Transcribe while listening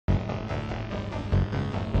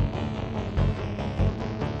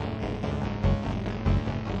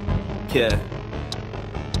Yeah.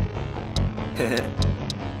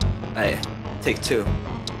 Hey, take two.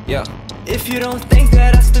 Yo. If you don't think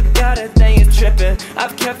that I still got it, then you're trippin'.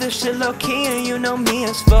 I've kept this shit low-key and you know me,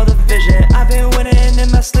 it's for the vision. I've been winning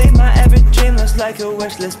in my sleep, my every dream looks like a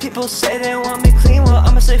wish list. People say they want me clean, well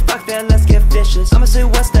I'ma say fuck that, let's get vicious. I'ma say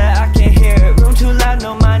what's that, I can't hear it. Room too loud,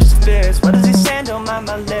 no mind, just fears. What is he saying, don't mind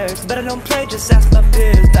my lyrics. But I don't play, just ask my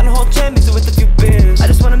peers. Down the whole chain, mix it with a few beers. I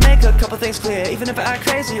just wanna make a couple things clear. Even if I act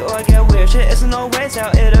crazy or I get weird, shit isn't always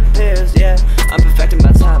how it appears, yeah. I'm perfecting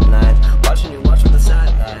my timeline, watching you watch from the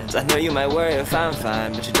sidelines. I know you might worry if I'm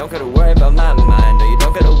fine, but you don't gotta worry about my mind. No, you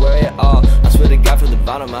don't gotta worry at all. I swear to God, from the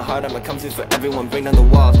bottom of my heart, I'ma come through for everyone, bring down the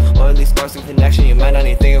walls. Or at least spark some connection, you might not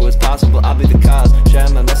even think it was possible. I'll be the cause,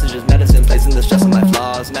 sharing my messages, medicine, placing the stress on my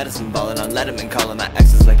flaws. Medicine balling on Letterman, calling my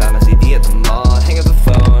exes like buy my CD at the mall. Hang up the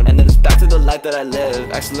phone, and then it's back to the life that I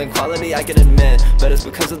live. Excellent quality, I can admit, but it's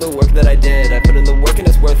because of the work that I did. I put in the work and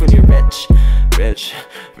it's worth when you're rich.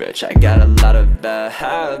 Rich, I got a lot of bad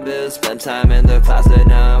habits. Spend time in the closet,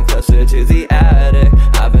 now I'm closer to the attic.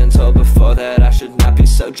 I've been told before that I should not be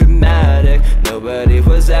so dramatic. Nobody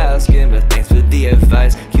was asking, but thanks for the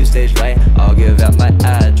advice. Cue stage right, I'll give out my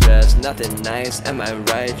address. Nothing nice, am I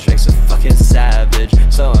right? Drake's a fucking savage,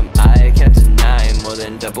 so am I, can't deny. More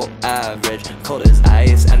than double average, cold as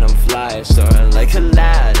ice and I'm fly, soaring like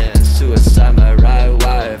Aladdin. Suicide my right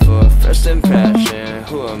wife for a first impression.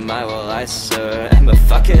 Who am I? Well I sir am a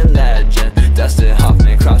fucking legend. Dustin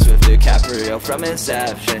Hoffman crossed with DiCaprio from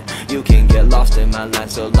Inception. You can get lost in my line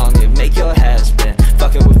so long it make your head spin.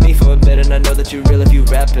 Fucking with me for a bit and I know that you real if you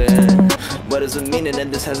rappin'. What is the meaning in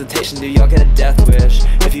this hesitation? Do y'all get a death wish?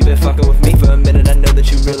 If you been fucking with me for a minute, I know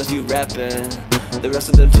that you real if you rappin'. The rest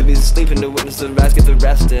of them to be sleeping, to witness the rise, get the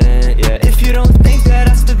rest in, yeah. If you don't think that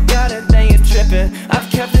I still got it, then you're trippin'. I've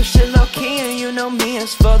kept this shit low-key and you know me,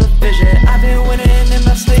 it's for the vision. I've been winning in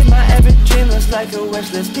my sleep, my every dream looks like a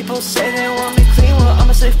wish list. People say they want me clean, well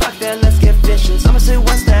I'ma say fuck that, let's get vicious. I'ma say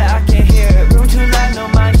what's that, I can't hear it. Room too loud, no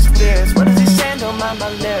mind, just fears. What is he saying, don't mind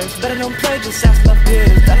my lyrics. But I don't play, just ask my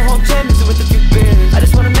peers. Down the whole jam, mix it with a few beers. I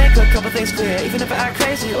just wanna make a couple things clear. Even if I act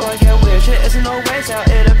crazy or I get weird, shit isn't always how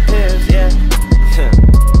it appears, yeah.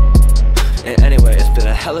 Anyway, it's been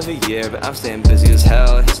a hell of a year, but I'm staying busy as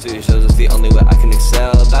hell. History shows us the only way I can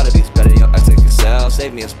excel. About to be better, yo, X Excel.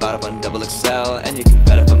 Save me a spot up on double XL. And you can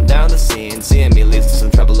bet if I'm down the scene, seeing me leads to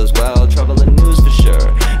some trouble as well. Trouble in news for sure,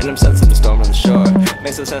 and I'm sensing the storm on the shore.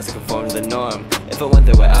 Makes no sense to conform to the norm. If I went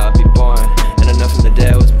that way, I would be born. And I know from the day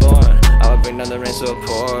I was born, I would bring down the rain so it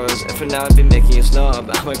pours. And for now I'd be making you snore,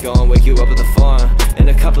 but I'ma go and wake you up with a form. In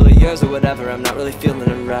a couple of years or whatever, I'm not really feeling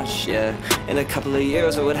a rush, yeah. In a couple of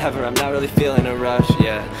years or whatever, I'm not really feeling a rush,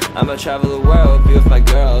 yeah. I'ma travel the world, be with my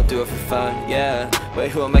girl, do it for fun, yeah.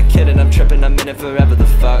 Wait, who am I kidding? I'm tripping, I'm in it forever, the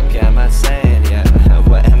fuck, yeah. Am I sane, yeah?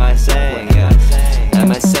 What am I saying, yeah?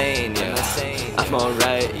 Am I sane, yeah? I'm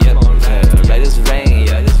alright, yeah. Right as rain,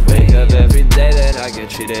 yeah. Wake up every day, then I get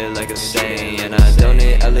treated like a saint. And I don't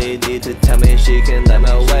need LED to tell me she can let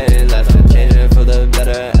my way. Life's been changing for the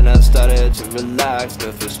better, and I've started to relax.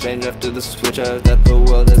 Still feel strange after the switch up that the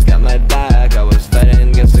world has got my back. I was fighting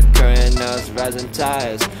against the current, now it's rising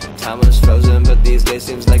tides. Time was frozen, but these days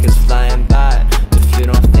seems like it's flying by. If you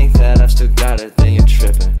don't think that I've still got it,